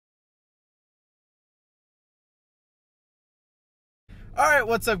Alright,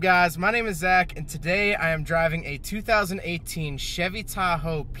 what's up guys? My name is Zach and today I am driving a 2018 Chevy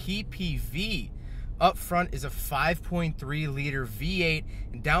Tahoe PPV. Up front is a 5.3 liter V8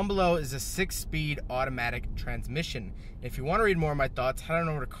 and down below is a 6-speed automatic transmission. And if you want to read more of my thoughts, head on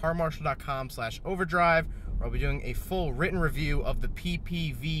over to carmarshal.com/overdrive where I'll be doing a full written review of the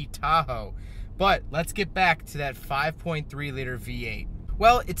PPV Tahoe. But let's get back to that 5.3 liter V8.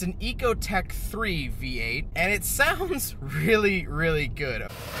 Well, it's an Ecotec 3 V8, and it sounds really, really good.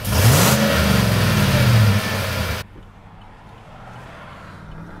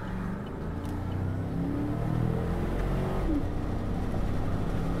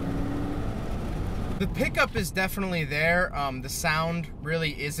 The pickup is definitely there. The sound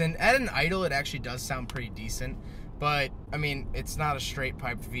really isn't. At an idle, it actually does sound pretty decent, but, I mean, it's not a straight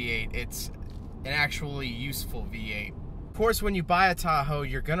piped V8. It's an actually useful V8. Of course, when you buy a Tahoe,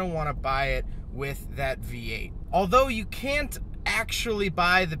 you're going to want to buy it with that V8. Although you can't actually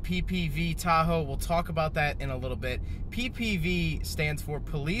buy the PPV Tahoe, we'll talk about that in a little bit. PPV stands for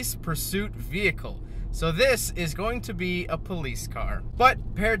Police Pursuit Vehicle. So this is going to be a police car.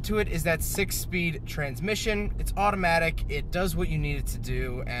 But paired to it is that 6-speed transmission. It's automatic, it does what you need it to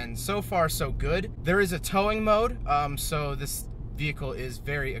do, and so far so good. There is a towing mode, so this vehicle is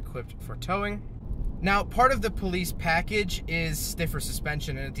very equipped for towing. Now, part of the police package is stiffer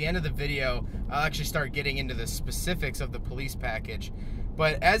suspension, and at the end of the video, I'll actually start getting into the specifics of the police package.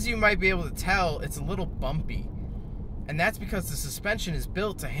 But as you might be able to tell, it's a little bumpy. And that's because the suspension is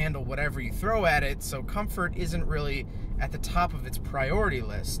built to handle whatever you throw at it, so comfort isn't really at the top of its priority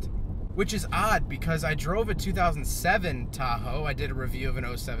list. Which is odd, because I drove a 2007 Tahoe. I did a review of an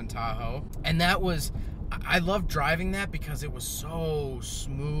 07 Tahoe, and I loved driving that because it was so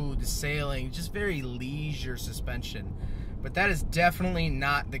smooth sailing, just very leisure suspension. But that is definitely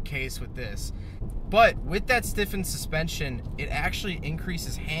not the case with this. But with that stiffened suspension, it actually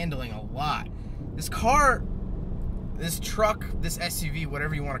increases handling a lot. This car, this truck, this SUV,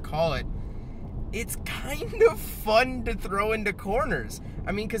 whatever you want to call it, it's kind of fun to throw into corners.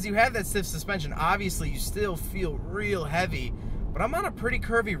 I mean, because you have that stiff suspension, obviously you still feel real heavy, but I'm on a pretty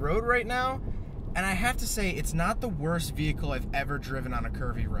curvy road right now, and I have to say, it's not the worst vehicle I've ever driven on a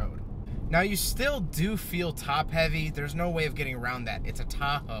curvy road. Now, you still do feel top heavy. There's no way of getting around that. It's a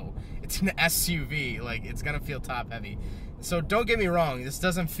Tahoe. It's an SUV. Like, it's gonna feel top heavy. So don't get me wrong, this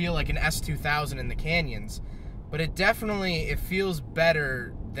doesn't feel like an S2000 in the canyons, but it feels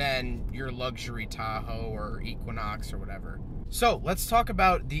better than your luxury Tahoe or Equinox or whatever. So let's talk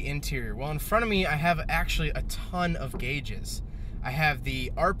about the interior. Well, in front of me, I have actually a ton of gauges. I have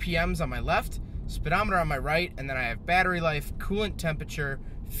the RPMs on my left, speedometer on my right, and then I have battery life, coolant temperature,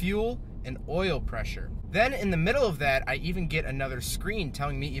 fuel, and oil pressure. Then in the middle of that, I even get another screen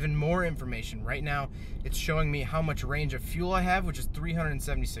telling me even more information. Right now, it's showing me how much range of fuel I have, which is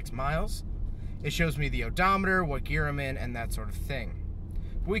 376 miles. It shows me the odometer, what gear I'm in, and that sort of thing.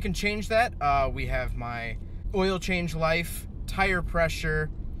 But we can change that. We have my oil change life, tire pressure,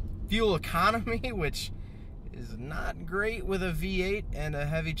 fuel economy, which is not great with a V8 and a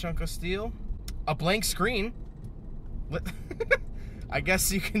heavy chunk of steel. A blank screen. I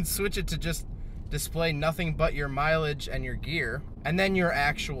guess you can switch it to just display nothing but your mileage and your gear, and then your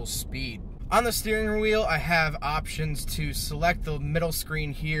actual speed. On the steering wheel, I have options to select the middle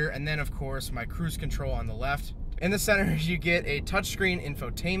screen here, and then of course my cruise control on the left. In the center, you get a touchscreen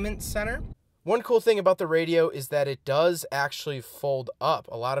infotainment center. One cool thing about the radio is that it does actually fold up.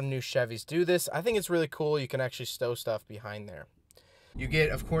 A lot of new Chevys do this. I think it's really cool. You can actually stow stuff behind there. You get,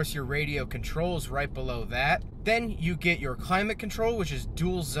 of course, your radio controls right below that. Then you get your climate control, which is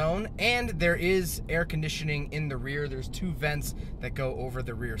dual zone, and there is air conditioning in the rear. There's 2 vents that go over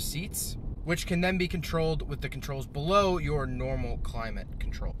the rear seats, which can then be controlled with the controls below your normal climate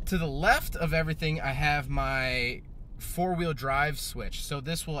control. To the left of everything, I have my 4-wheel drive switch. So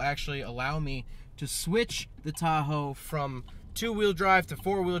this will actually allow me to switch the Tahoe from 2-wheel drive to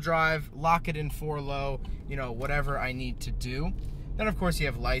 4-wheel drive, lock it in 4-low, you know, whatever I need to do. Then, of course, you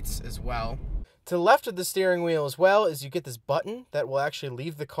have lights as well. To the left of the steering wheel as well is you get this button that will actually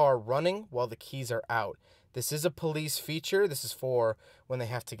leave the car running while the keys are out. This is a police feature. This is for when they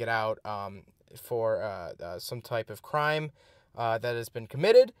have to get out for some type of crime that has been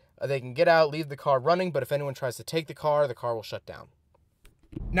committed. They can get out, leave the car running, but if anyone tries to take the car will shut down.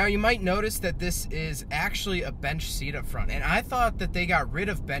 Now, you might notice that this is actually a bench seat up front, and I thought that they got rid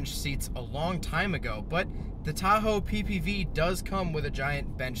of bench seats a long time ago, but the Tahoe PPV does come with a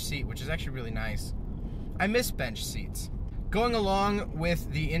giant bench seat, which is actually really nice. I miss bench seats. Going along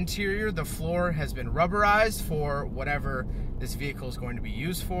with the interior, the floor has been rubberized for whatever this vehicle is going to be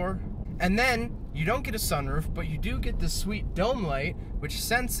used for. And then you don't get a sunroof, but you do get this sweet dome light, which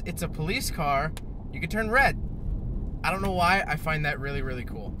since it's a police car, you can turn red. I don't know why, I find that really, really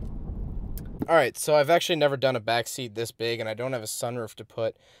cool. All right, so I've actually never done a back seat this big, and I don't have a sunroof to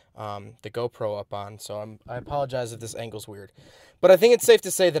put the GoPro up on, so I apologize if this angle's weird. But I think it's safe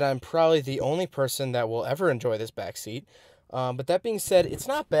to say that I'm probably the only person that will ever enjoy this back seat. But that being said, it's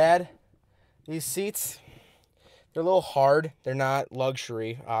not bad. These seats, they're a little hard. They're not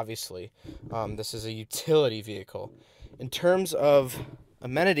luxury, obviously. This is a utility vehicle. In terms of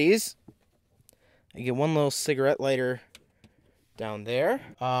amenities, I get one little cigarette lighter down there.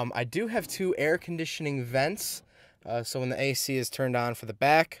 I do have 2 air conditioning vents. So when the AC is turned on for the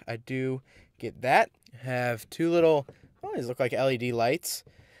back, I do get that. I have 2 little, oh, these look like LED lights.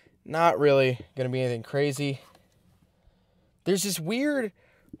 Not really going to be anything crazy. There's this weird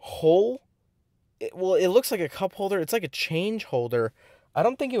hole. It looks like a cup holder. It's like a change holder. I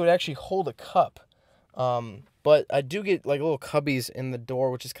don't think it would actually hold a cup. But I do get like little cubbies in the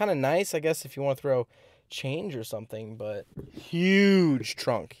door, which is kind of nice, I guess, if you want to throw change or something. But huge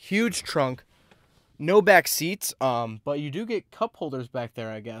trunk. No back seats, but you do get cup holders back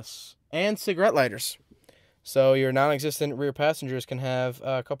there, I guess, and cigarette lighters. So your non-existent rear passengers can have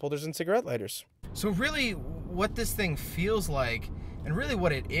cup holders and cigarette lighters. So really what this thing feels like, and really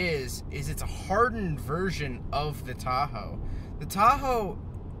what it is it's a hardened version of the Tahoe. The Tahoe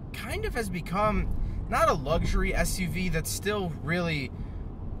kind of has become not a luxury SUV that's still really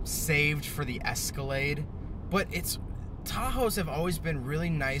saved for the Escalade, but Tahoes have always been really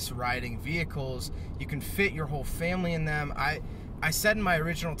nice riding vehicles. You can fit your whole family in them. I said in my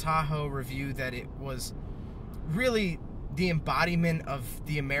original Tahoe review that it was really the embodiment of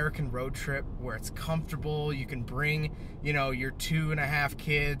the American road trip, where it's comfortable. You can bring, your 2.5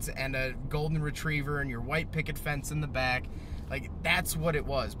 kids and a golden retriever and your white picket fence in the back. Like, that's what it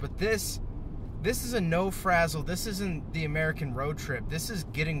was. But this is a no frazzle. This isn't the American road trip. This is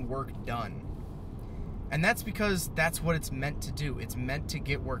getting work done. And that's because that's what it's meant to do. It's meant to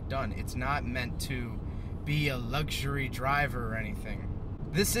get work done. It's not meant to be a luxury driver or anything.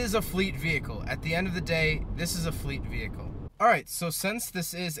 This is a fleet vehicle. At the end of the day, this is a fleet vehicle. All right, so since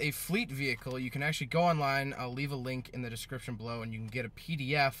this is a fleet vehicle, you can actually go online. I'll leave a link in the description below, and you can get a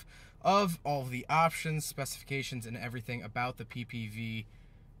PDF of all of the options, specifications, and everything about the PPV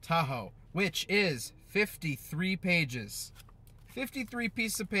Tahoe, which is 53 pages. 53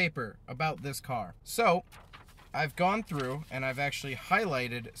 pieces of paper about this car. So I've gone through and I've actually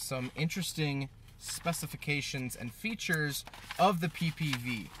highlighted some interesting specifications and features of the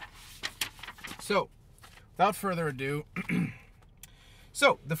PPV. So without further ado,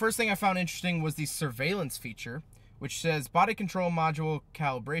 so the first thing I found interesting was the surveillance feature, which says body control module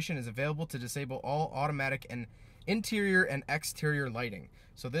calibration is available to disable all automatic and interior and exterior lighting.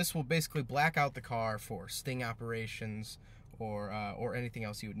 So this will basically black out the car for sting operations or anything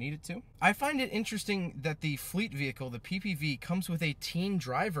else you would need it to. I find it interesting that the fleet vehicle, the PPV, comes with a teen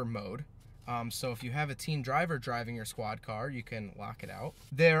driver mode. So if you have a teen driver driving your squad car, you can lock it out.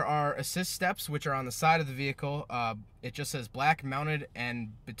 There are assist steps, which are on the side of the vehicle. It just says black mounted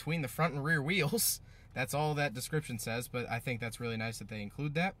and between the front and rear wheels. That's all that description says, but I think that's really nice that they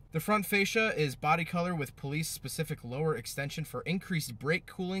include that. The front fascia is body color with police-specific lower extension for increased brake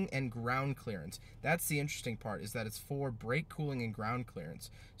cooling and ground clearance. That's the interesting part, is that it's for brake cooling and ground clearance.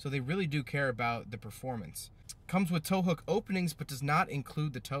 So they really do care about the performance. Comes with tow hook openings, but does not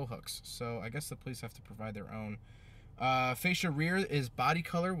include the tow hooks. So I guess the police have to provide their own. Fascia rear is body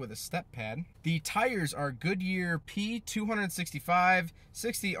color with a step pad. The tires are Goodyear P265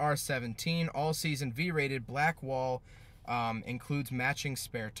 60R17 all-season V-rated black wall, includes matching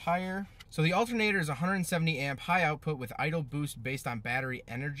spare tire. So the alternator is 170 amp high output with idle boost based on battery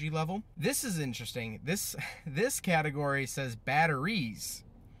energy level. This is interesting. This category says batteries.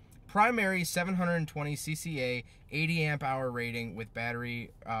 Primary 720 CCA 80 amp hour rating with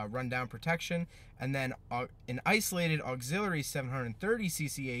battery rundown protection, and then an isolated auxiliary 730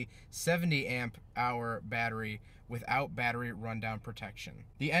 CCA 70 amp hour battery without battery rundown protection.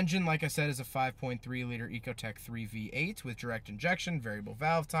 The engine, like I said, is a 5.3 liter Ecotec 3 V8 with direct injection, variable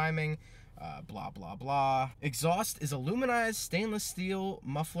valve timing, blah blah blah. Exhaust is aluminized stainless steel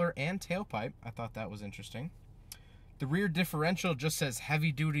muffler and tailpipe. I thought that was interesting. The rear differential just says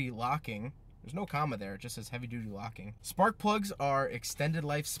heavy-duty locking. There's no comma there, it just says heavy-duty locking. Spark plugs are extended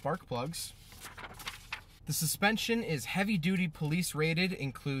life spark plugs. The suspension is heavy-duty police rated,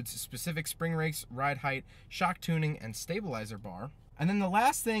 includes specific spring rates, ride height, shock tuning, and stabilizer bar. And then the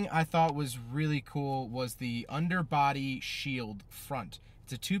last thing I thought was really cool was the underbody shield front.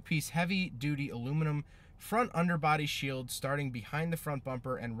 It's a two-piece heavy-duty aluminum front underbody shield starting behind the front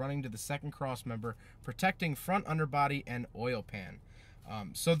bumper and running to the second cross member, protecting front underbody and oil pan.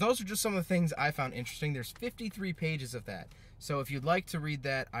 So those are just some of the things I found interesting. There's 53 pages of that. So if you'd like to read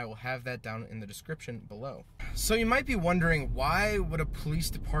that, I will have that down in the description below. So you might be wondering, why would a police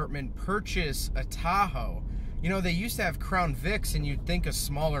department purchase a Tahoe? You know, they used to have Crown Vics, and you'd think a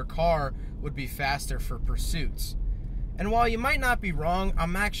smaller car would be faster for pursuits. And while you might not be wrong,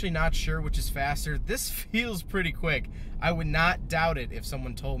 I'm actually not sure which is faster. This feels pretty quick. I would not doubt it if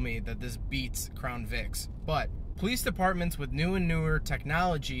someone told me that this beats Crown Vics. But police departments with new and newer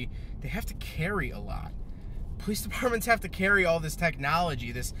technology, they have to carry a lot. Police departments have to carry all this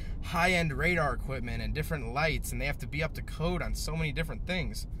technology, this high-end radar equipment and different lights, and they have to be up to code on so many different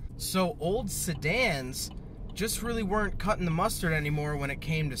things. So old sedans just really weren't cutting the mustard anymore when it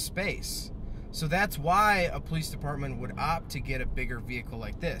came to space. So that's why a police department would opt to get a bigger vehicle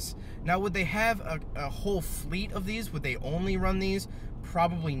like this. Now, would they have a whole fleet of these? Would they only run these?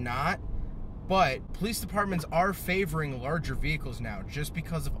 Probably not. But police departments are favoring larger vehicles now just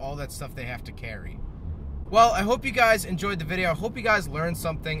because of all that stuff they have to carry. Well, I hope you guys enjoyed the video. I hope you guys learned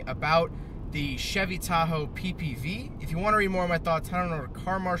something about the Chevy Tahoe PPV. If you want to read more of my thoughts, head on over to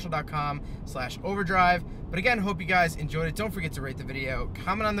carmarshal.com/overdrive. But again, hope you guys enjoyed it. Don't forget to rate the video,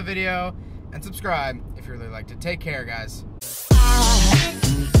 comment on the video, and subscribe if you really liked it. Take care, guys.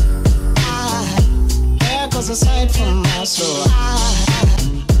 There goes a sight from my soul.